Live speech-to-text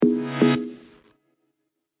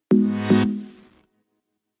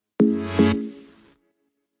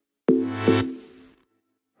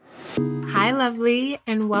Hi, lovely,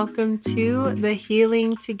 and welcome to the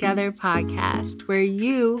Healing Together podcast, where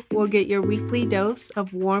you will get your weekly dose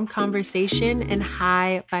of warm conversation and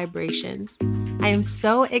high vibrations. I am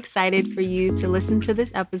so excited for you to listen to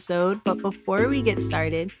this episode, but before we get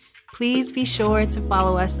started, please be sure to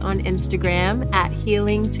follow us on Instagram at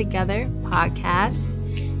Healing Together Podcast,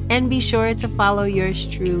 and be sure to follow yours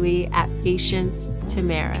truly at Patience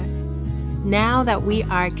Tamara. Now that we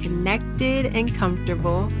are connected and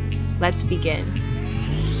comfortable, let's begin.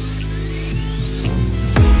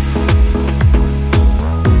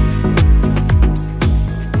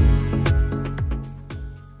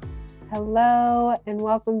 Hello, and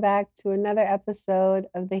welcome back to another episode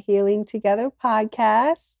of the Healing Together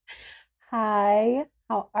podcast. Hi,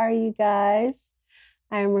 how are you guys?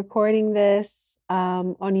 I am recording this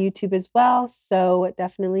on YouTube as well, so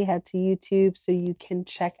definitely head to YouTube so you can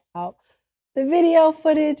check out the video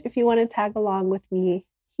footage if you want to tag along with me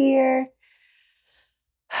here.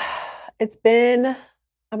 It's been,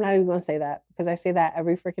 I'm not even going to say that because I say that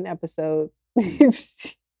every freaking episode.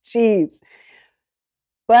 Jeez.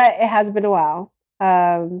 But it has been a while.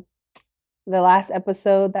 The last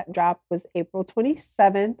episode that dropped was April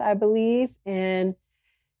 27th, I believe. And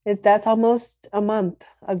that's almost a month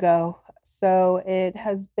ago. So it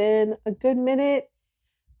has been a good minute.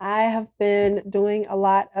 I have been doing a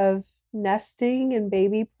lot of nesting and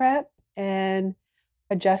baby prep and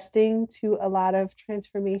adjusting to a lot of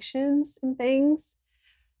transformations and things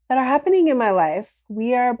that are happening in my life.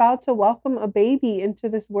 We are about to welcome a baby into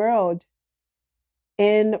this world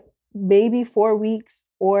in maybe 4 weeks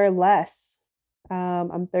or less.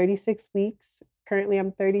 I'm 36 weeks. Currently,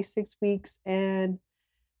 I'm 36 weeks and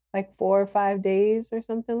like 4 or 5 days or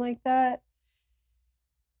something like that.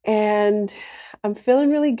 And I'm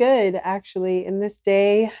feeling really good, actually. In this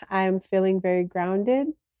day, I'm feeling very grounded.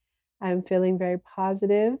 I'm feeling very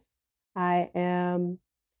positive. I am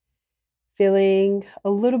feeling a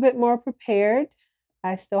little bit more prepared.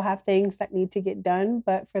 I still have things that need to get done,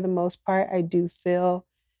 but for the most part, I do feel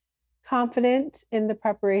confident in the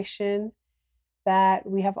preparation that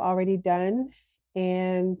we have already done.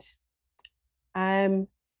 And I'm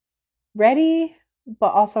ready,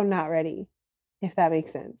 but also not ready, if that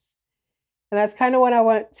makes sense. And that's kind of what I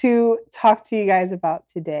want to talk to you guys about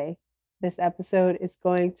today. This episode is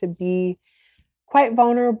going to be quite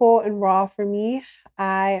vulnerable and raw for me.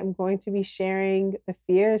 I am going to be sharing the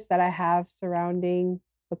fears that I have surrounding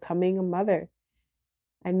becoming a mother.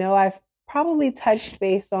 I know I've probably touched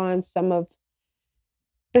base on some of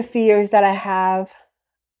the fears that I have,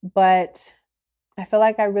 but I feel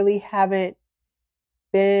like I really haven't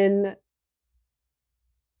been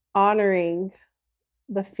honoring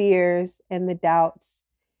the fears and the doubts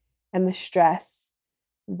and the stress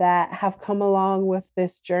that have come along with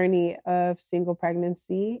this journey of single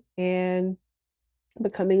pregnancy and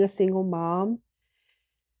becoming a single mom.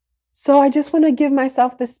 So I just want to give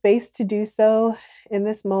myself the space to do so in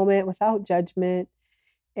this moment without judgment.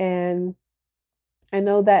 And I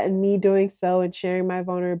know that in me doing so and sharing my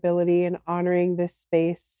vulnerability and honoring this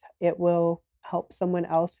space, it will help someone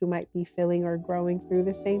else who might be feeling or growing through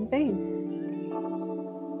the same thing.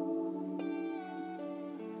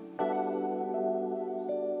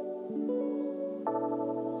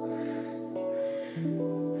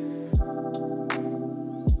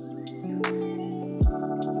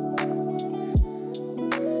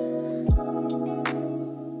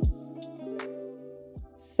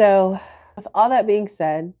 So, with all that being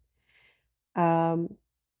said,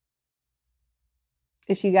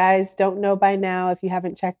 if you guys don't know by now, if you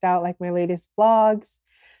haven't checked out like my latest vlogs,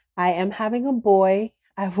 I am having a boy.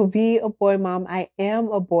 I will be a boy mom. I am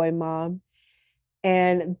a boy mom.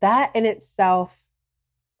 And that in itself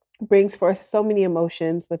brings forth so many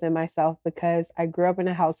emotions within myself because I grew up in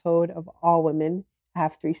a household of all women. I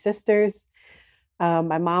have 3 sisters.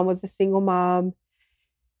 My mom was a single mom.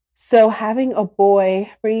 So having a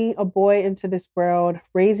boy, bringing a boy into this world,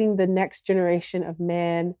 raising the next generation of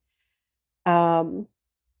man,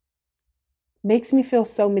 makes me feel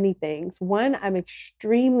so many things. One, I'm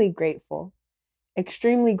extremely grateful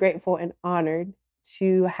and honored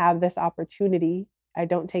to have this opportunity. I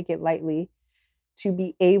don't take it lightly to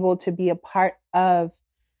be able to be a part of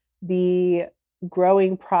the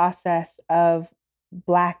growing process of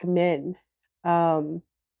Black men,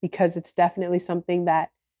 because it's definitely something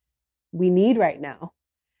that we need right now.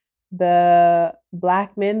 The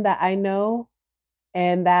Black men that I know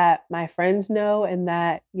and that my friends know and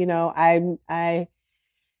that, I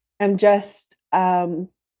am just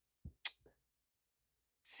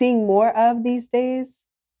seeing more of these days,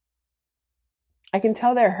 I can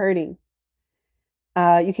tell they're hurting.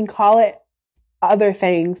 You can call it other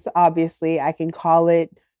things, obviously. I can call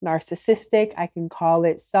it narcissistic. I can call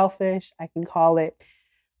it selfish. I can call it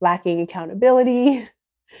lacking accountability.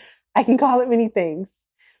 I can call it many things.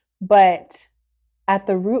 But at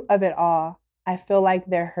the root of it all, I feel like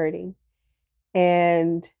they're hurting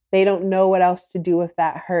and they don't know what else to do with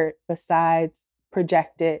that hurt besides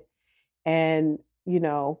project it and,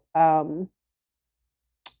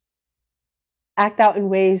 act out in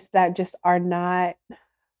ways that just are not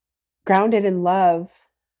grounded in love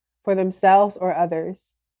for themselves or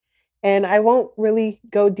others. And I won't really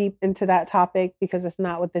go deep into that topic because it's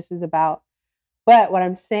not what this is about. But what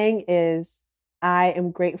I'm saying is, I am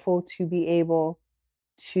grateful to be able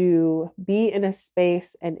to be in a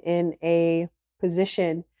space and in a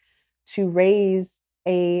position to raise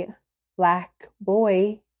a Black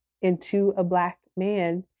boy into a Black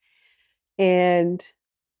man. And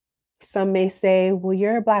some may say, well,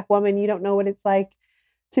 you're a Black woman, you don't know what it's like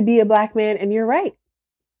to be a Black man. And you're right.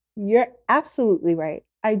 You're absolutely right.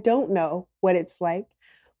 I don't know what it's like,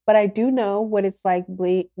 but I do know what it's like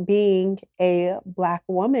being a Black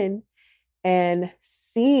woman and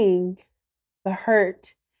seeing the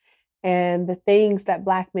hurt and the things that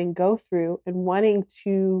Black men go through and wanting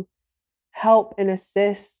to help and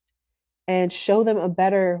assist and show them a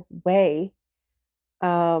better way.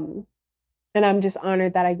 And I'm just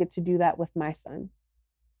honored that I get to do that with my son.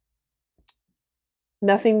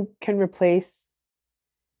 Nothing can replace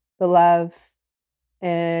the love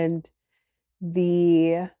and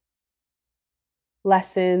the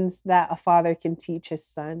lessons that a father can teach his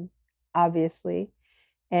son, obviously.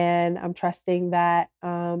 And I'm trusting that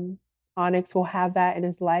Onyx will have that in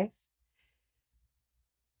his life.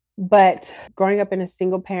 But growing up in a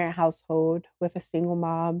single parent household with a single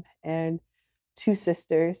mom and two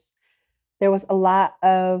sisters, there was a lot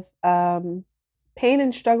of pain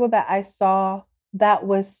and struggle that I saw that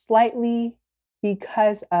was slightly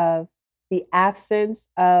because of the absence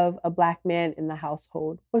of a Black man in the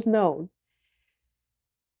household was known.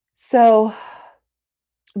 So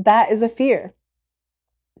that is a fear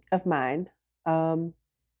of mine.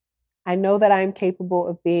 I know that I'm capable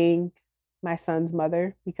of being my son's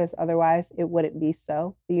mother because otherwise it wouldn't be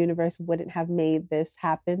so. The universe wouldn't have made this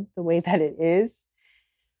happen the way that it is.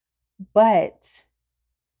 But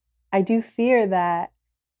I do fear that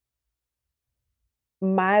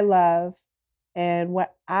my love and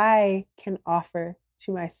what I can offer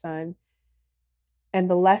to my son and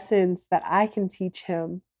the lessons that I can teach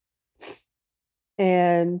him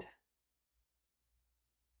and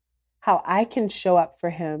how I can show up for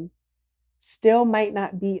him still might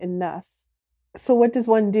not be enough. So what does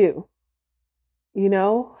one do?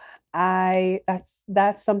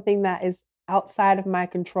 That's something that is outside of my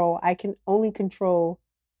control. I can only control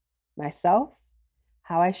myself,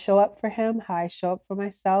 how I show up for him, how I show up for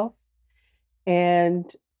myself,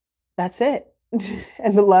 and that's it.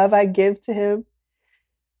 And the love I give to him,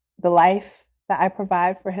 the life that I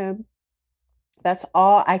provide for him, that's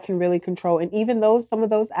all I can really control. And even some of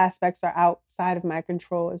those aspects are outside of my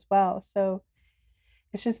control as well. So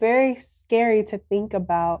it's just very scary to think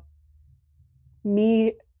about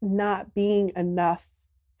me not being enough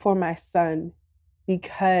for my son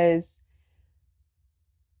because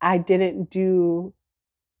I didn't do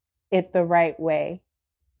it the right way,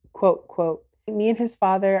 quote, quote. Me and his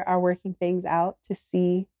father are working things out to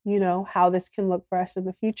see, how this can look for us in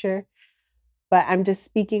the future. But I'm just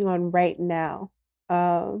speaking on right now.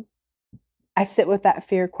 I sit with that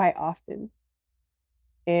fear quite often.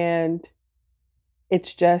 And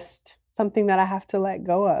it's just something that I have to let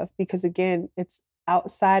go of because, again, it's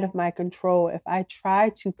outside of my control. If I try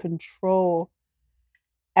to control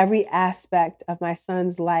every aspect of my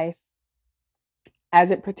son's life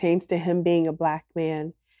as it pertains to him being a Black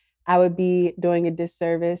man, I would be doing a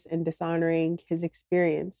disservice and dishonoring his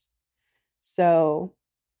experience. So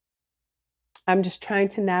I'm just trying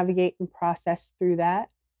to navigate and process through that.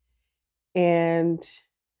 And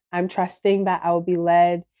I'm trusting that I will be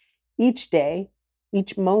led each day,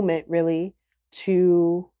 each moment really,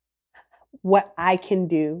 to what I can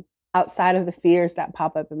do outside of the fears that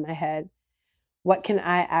pop up in my head. What can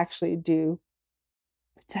I actually do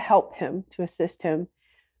to help him, to assist him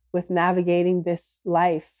with navigating this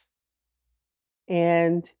life?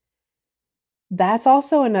 And that's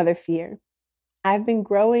also another fear. I've been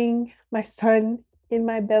growing my son in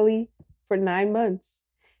my belly for 9 months.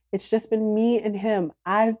 It's just been me and him.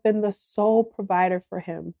 I've been the sole provider for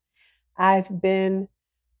him. I've been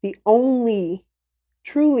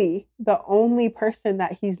truly the only person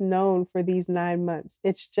that he's known for these 9 months.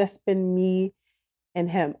 It's just been me and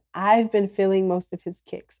him. I've been feeling most of his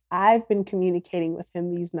kicks. I've been communicating with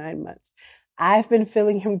him these 9 months. I've been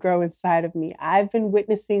feeling him grow inside of me. I've been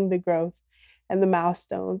witnessing the growth and the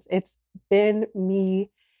milestones. It's been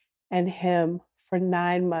me and him for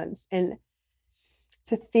 9 months. And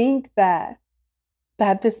to think that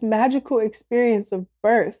this magical experience of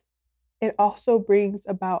birth, it also brings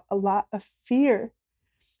about a lot of fear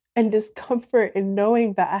and discomfort in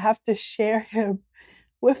knowing that I have to share him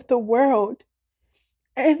with the world.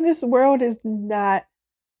 And this world is not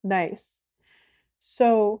nice.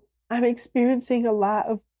 So I'm experiencing a lot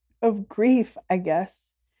of grief, I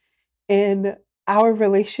guess, in our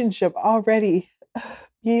relationship already.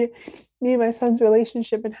 Me, me and my son's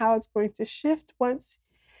relationship, and how it's going to shift once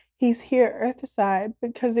he's here earthside,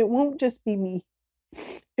 because it won't just be me.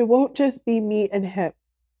 It won't just be me and him.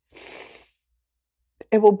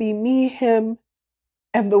 It will be me, him,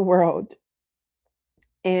 and the world.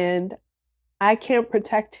 And I can't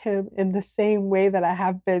protect him in the same way that I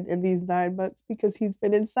have been in these 9 months, because he's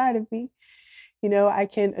been inside of me. I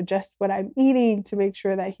can adjust what I'm eating to make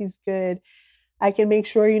sure that he's good. I can make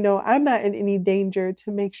sure, I'm not in any danger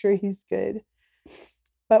to make sure he's good.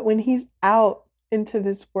 But when he's out into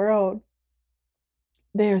this world,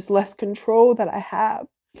 there's less control that I have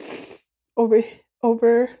over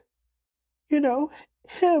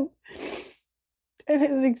him and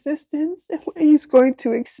his existence and what he's going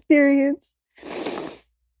to experience.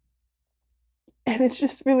 And it's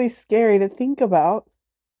just really scary to think about.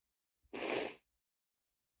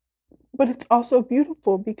 But it's also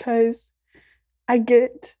beautiful because I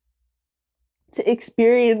get to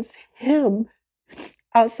experience him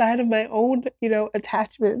outside of my own,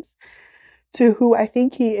 attachments to who I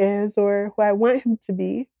think he is or who I want him to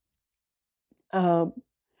be. Um,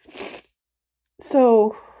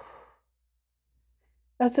 so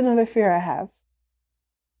that's another fear I have.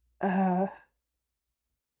 Uh,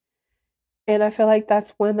 and I feel like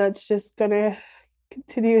that's one that's just gonna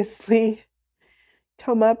continuously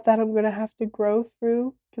come up, that I'm gonna have to grow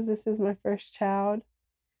through, because this is my first child.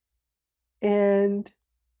 And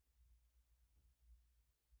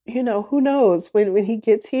who knows, when he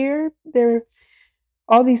gets here,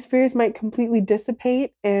 all these fears might completely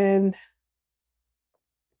dissipate, and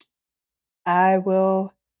I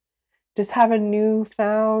will just have a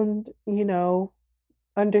newfound,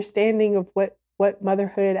 understanding of what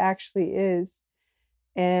motherhood actually is,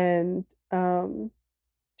 and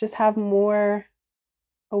just have more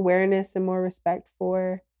awareness and more respect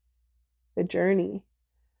for the journey.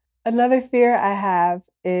 Another fear I have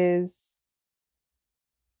is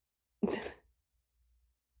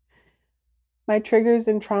my triggers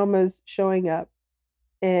and traumas showing up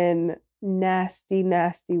in nasty,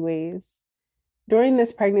 nasty ways. During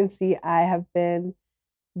this pregnancy, I have been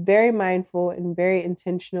very mindful and very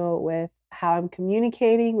intentional with how I'm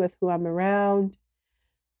communicating with who I'm around,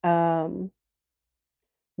 um,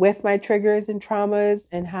 with my triggers and traumas,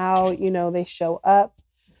 and how, they show up,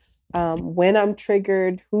 when I'm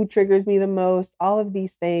triggered, who triggers me the most. All of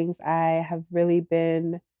these things I have really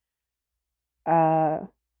been uh,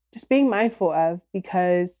 just being mindful of,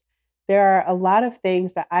 because there are a lot of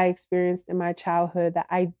things that I experienced in my childhood that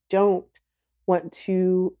I don't want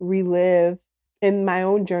to relive in my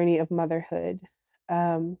own journey of motherhood.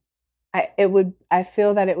 Um, I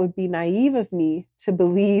feel that it would be naive of me to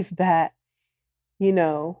believe that, you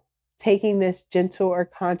know, taking this gentle or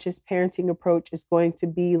conscious parenting approach is going to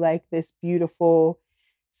be like this beautiful,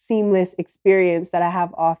 seamless experience that I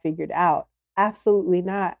have all figured out. Absolutely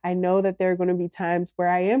not. I know that there are going to be times where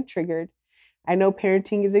I am triggered. I know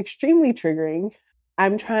parenting is extremely triggering.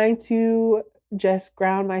 I'm trying to just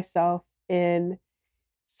ground myself in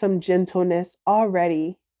some gentleness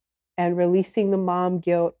already, and releasing the mom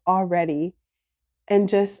guilt already, and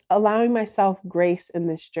just allowing myself grace in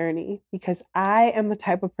this journey, because I am the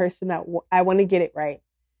type of person that I want to get it right,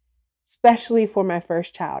 especially for my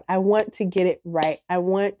first child. I want to get it right. I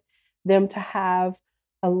want them to have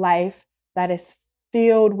a life that is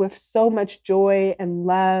filled with so much joy and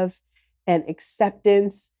love and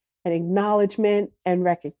acceptance and acknowledgement and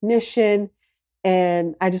recognition.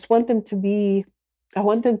 And I just want them to be, I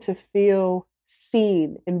want them to feel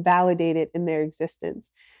seen and validated in their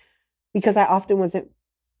existence, because I often wasn't,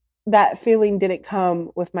 that feeling didn't come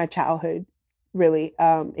with my childhood, really.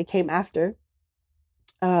 It came after.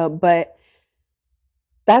 But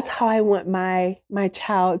that's how I want my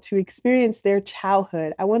child to experience their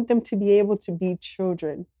childhood. I want them to be able to be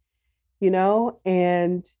children,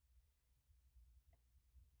 and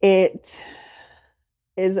it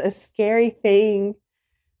is a scary thing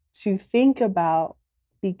to think about,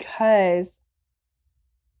 because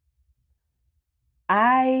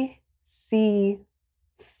I see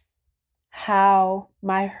how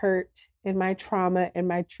my hurt and my trauma and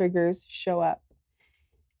my triggers show up,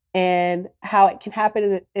 and how it can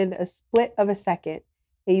happen in a split of a second,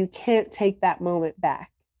 and you can't take that moment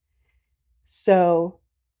back. So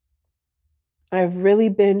I've really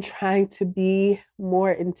been trying to be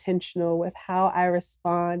more intentional with how I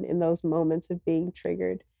respond in those moments of being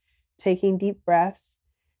triggered, taking deep breaths,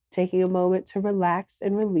 taking a moment to relax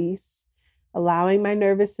and release, allowing my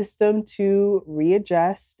nervous system to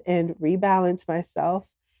readjust and rebalance myself,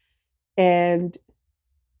 and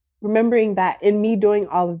remembering that in me doing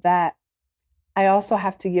all of that, I also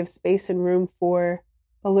have to give space and room for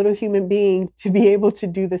a little human being to be able to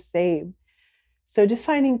do the same. So just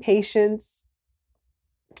finding patience,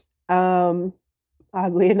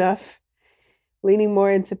 oddly enough, leaning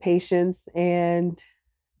more into patience, and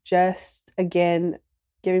just again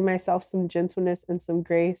giving myself some gentleness and some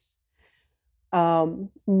grace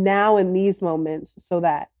now in these moments, so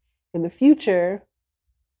that in the future,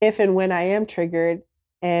 if and when I am triggered,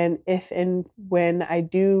 and if and when I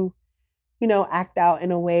do, act out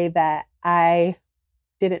in a way that I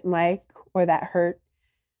didn't like or that hurt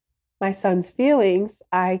my son's feelings,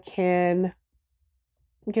 I can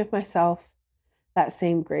give myself that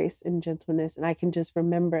same grace and gentleness. And I can just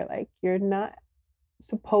remember, like, you're not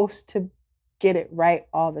supposed to get it right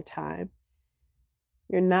all the time.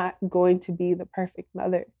 You're not going to be the perfect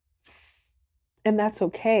mother. And that's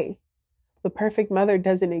okay. The perfect mother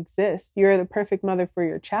doesn't exist. You're the perfect mother for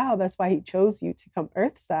your child. That's why he chose you to come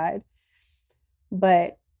earthside.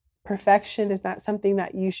 But perfection is not something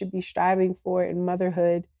that you should be striving for in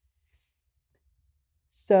motherhood.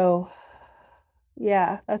 So,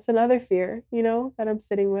 yeah, that's another fear, that I'm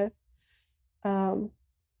sitting with.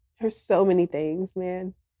 There's so many things,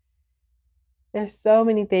 man. There's so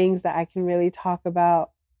many things that I can really talk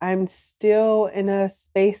about. I'm still in a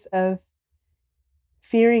space of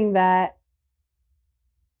fearing that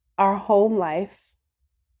our home life,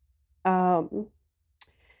 and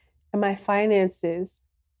my finances,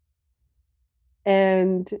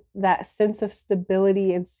 and that sense of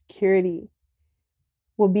stability and security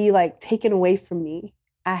will be like taken away from me.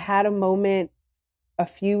 I had a moment a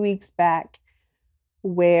few weeks back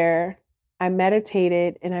where I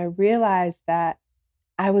meditated and I realized that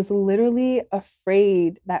I was literally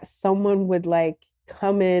afraid that someone would like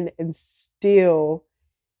come in and steal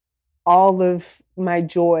all of my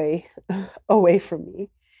joy away from me,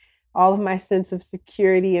 all of my sense of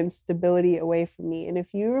security and stability away from me. And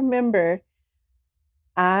if you remember,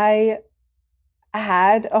 I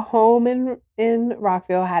had a home in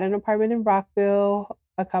Rockville, had an apartment in Rockville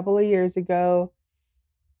a couple of years ago.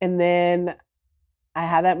 And then I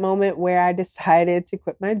had that moment where I decided to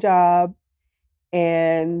quit my job,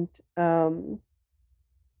 and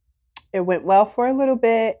it went well for a little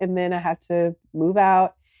bit. And then I had to move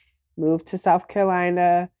out, moved to South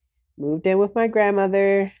Carolina, moved in with my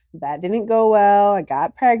grandmother. That didn't go well. I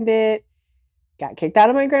got pregnant, got kicked out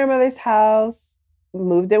of my grandmother's house,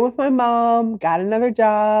 moved in with my mom, got another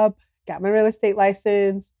job, got my real estate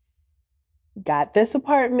license, got this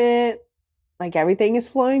apartment. Like, everything is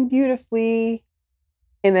flowing beautifully.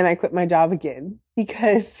 And then I quit my job again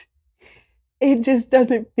because it just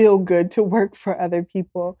doesn't feel good to work for other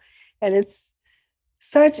people. And it's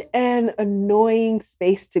such an annoying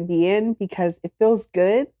space to be in because it feels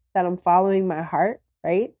good that I'm following my heart,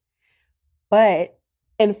 right? But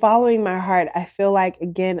in following my heart, I feel like,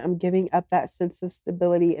 again, I'm giving up that sense of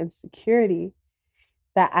stability and security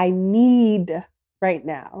that I need right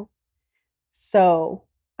now. So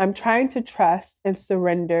I'm trying to trust and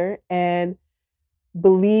surrender and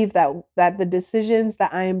believe that the decisions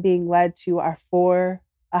that I am being led to are for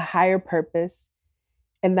a higher purpose,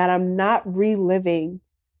 and that I'm not reliving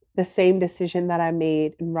the same decision that I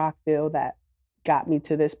made in Rockville that got me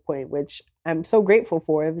to this point, which I'm so grateful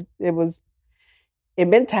for. It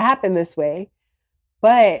meant to happen this way,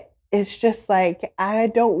 but it's just like, I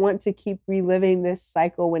don't want to keep reliving this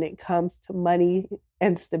cycle when it comes to money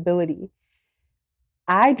and stability.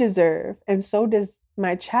 I deserve, and so does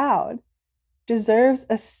my child, deserves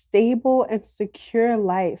a stable and secure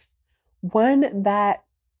life, one that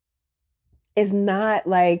is not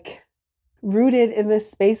like rooted in this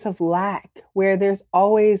space of lack, where there's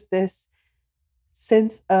always this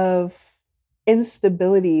sense of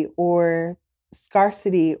instability or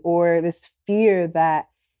scarcity, or this fear that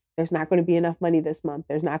there's not going to be enough money this month.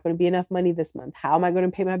 There's not going to be enough money this month. How am I going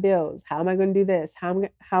to pay my bills? How am I going to do this? How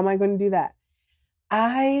am I going to do that?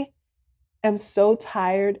 I am so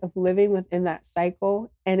tired of living within that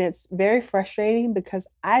cycle. And it's very frustrating because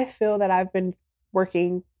I feel that I've been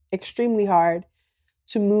working extremely hard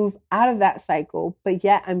to move out of that cycle, but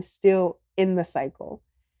yet I'm still in the cycle.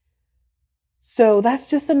 So that's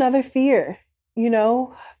just another fear,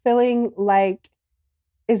 feeling like,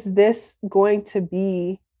 is this going to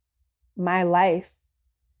be my life?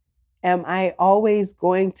 Am I always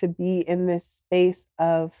going to be in this space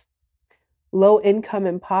of low income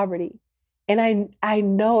and poverty? And I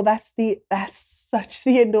know that's such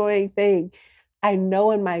the annoying thing. I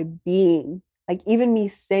know in my being, like even me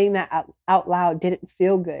saying that out loud didn't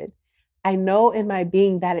feel good. I know in my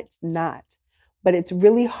being that it's not. But it's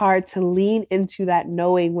really hard to lean into that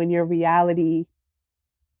knowing when your reality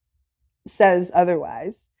says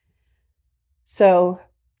otherwise. So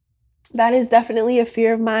that is definitely a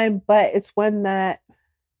fear of mine, but it's one that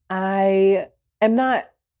I am not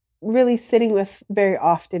really sitting with very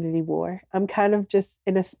often anymore. I'm kind of just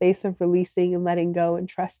in a space of releasing and letting go and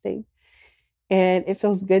trusting. And it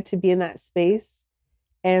feels good to be in that space.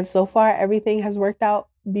 And so far, everything has worked out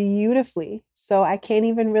beautifully. So I can't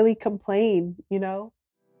even really complain.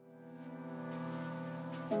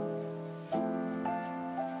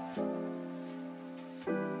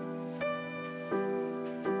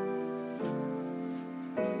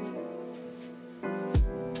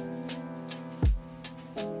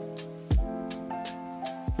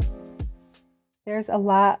 There's a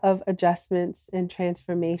lot of adjustments and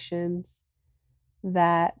transformations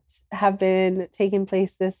that have been taking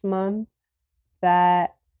place this month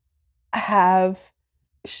that have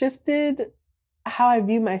shifted how I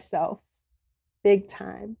view myself big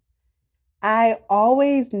time. I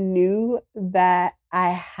always knew that I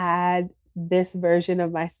had this version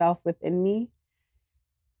of myself within me.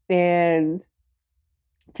 And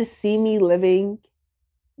to see me living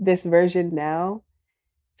this version now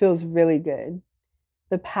feels really good.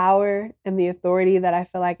 The power and the authority that I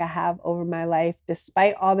feel like I have over my life,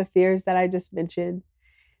 despite all the fears that I just mentioned,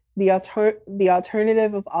 the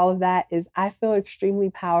alternative of all of that is I feel extremely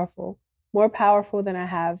powerful, more powerful than I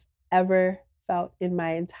have ever felt in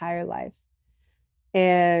my entire life.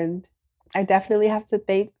 And I definitely have to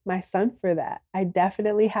thank my son for that. I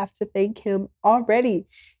definitely have to thank him already.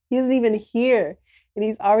 He isn't even here, and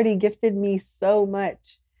he's already gifted me so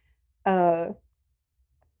much. But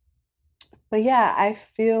yeah, I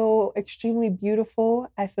feel extremely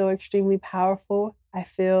beautiful. I feel extremely powerful. I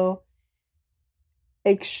feel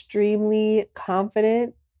extremely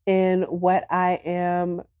confident in what I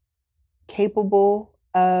am capable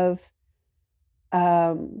of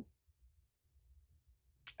um,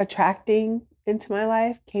 attracting into my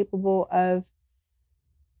life, capable of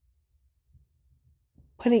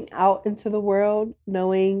putting out into the world,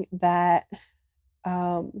 knowing that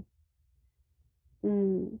um,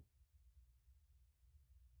 mm,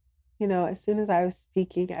 as soon as I was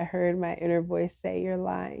speaking, I heard my inner voice say, "You're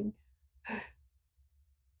lying."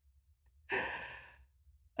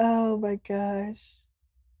 Oh my gosh.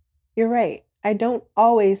 You're right. I don't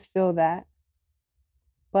always feel that,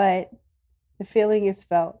 but the feeling is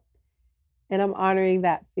felt. And I'm honoring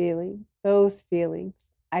that feeling, those feelings.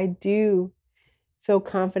 I do feel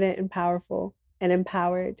confident and powerful and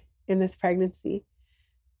empowered in this pregnancy.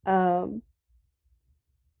 Um,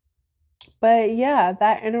 but yeah,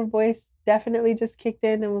 that inner voice definitely just kicked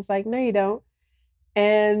in and was like, no, you don't.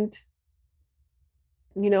 And,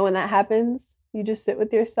 when that happens, you just sit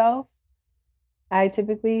with yourself. I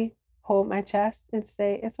typically hold my chest and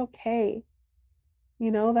say, it's okay.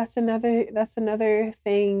 That's another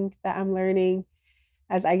thing that I'm learning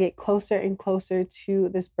as I get closer and closer to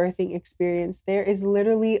this birthing experience. There is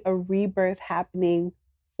literally a rebirth happening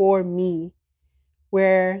for me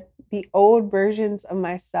where the old versions of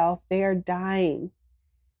myself, they are dying.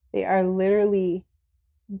 They are literally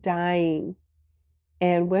dying.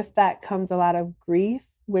 And with that comes a lot of grief,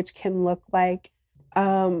 which can look like,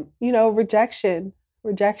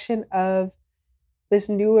 rejection of this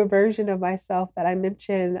newer version of myself that I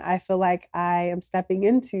mentioned. I feel like I am stepping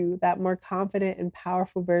into that more confident and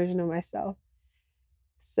powerful version of myself.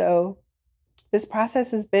 So this process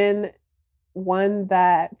has been one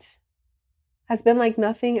that has been like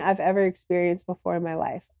nothing I've ever experienced before in my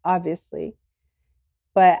life, obviously.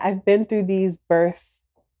 But I've been through these birth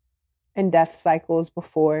and death cycles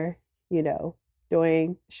before,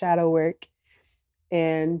 doing shadow work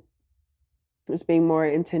and just being more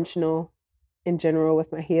intentional in general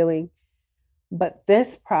with my healing. But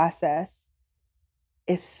this process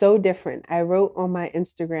is so different. I wrote on my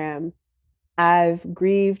Instagram, I've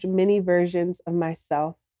grieved many versions of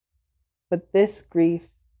myself, but this grief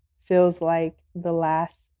feels like the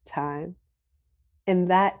last time. And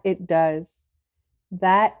that it does.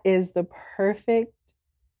 That is the perfect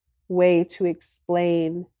way to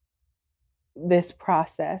explain this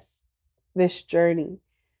process, this journey,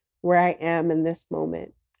 where I am in this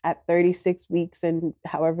moment at 36 weeks and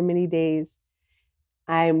however many days.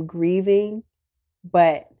 I am grieving,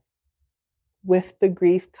 but with the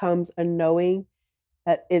grief comes a knowing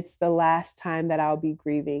that it's the last time that I'll be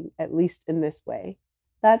grieving, at least in this way.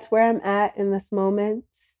 That's where I'm at in this moment.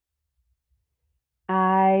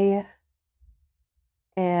 I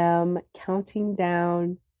am counting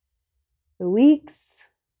down the weeks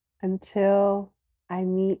until I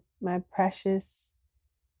meet my precious,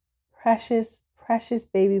 precious, precious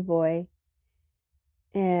baby boy,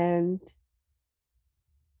 and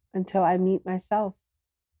until I meet myself.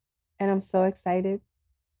 And I'm so excited.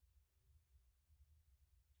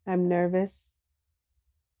 I'm nervous,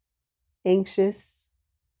 anxious,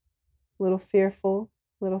 a little fearful,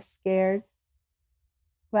 a little scared.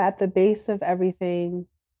 But at the base of everything,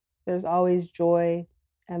 there's always joy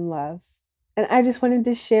and love. And I just wanted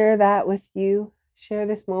to share that with you, share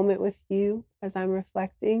this moment with you as I'm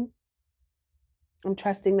reflecting. I'm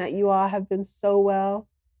trusting that you all have been so well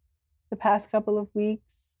the past couple of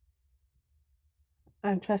weeks.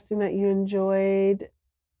 I'm trusting that you enjoyed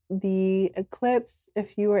the eclipse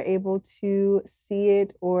if you were able to see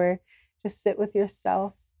it or just sit with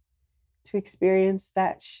yourself to experience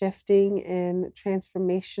that shifting and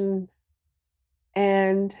transformation.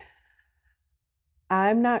 And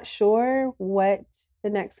I'm not sure what the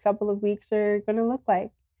next couple of weeks are going to look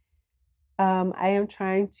like. I am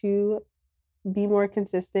trying to be more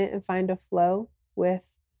consistent and find a flow with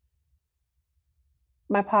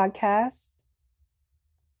my podcast,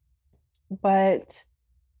 but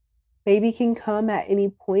baby can come at any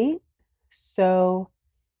point. So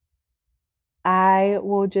I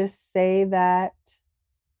will just say that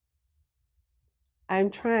I'm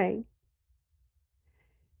trying.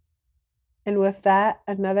 And with that,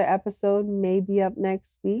 another episode may be up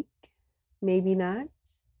next week, maybe not.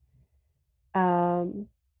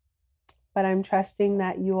 But I'm trusting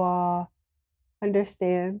that you all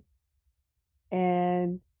understand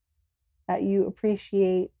and that you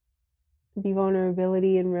appreciate the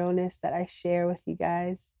vulnerability and realness that I share with you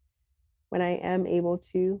guys when I am able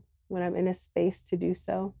to, when I'm in a space to do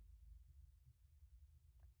so.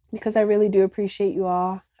 Because I really do appreciate you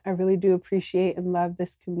all. I really do appreciate and love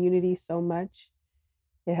this community so much.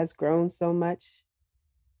 It has grown so much.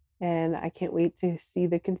 And I can't wait to see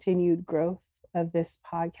the continued growth of this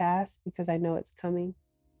podcast because I know it's coming.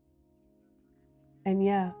 And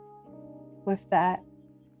yeah, with that,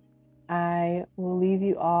 I will leave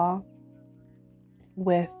you all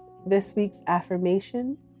with this week's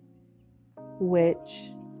affirmation,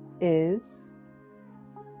 which is,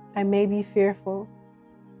 I may be fearful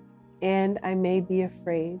and I may be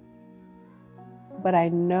afraid, but I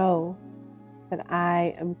know that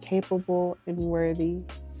I am capable and worthy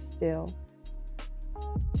still.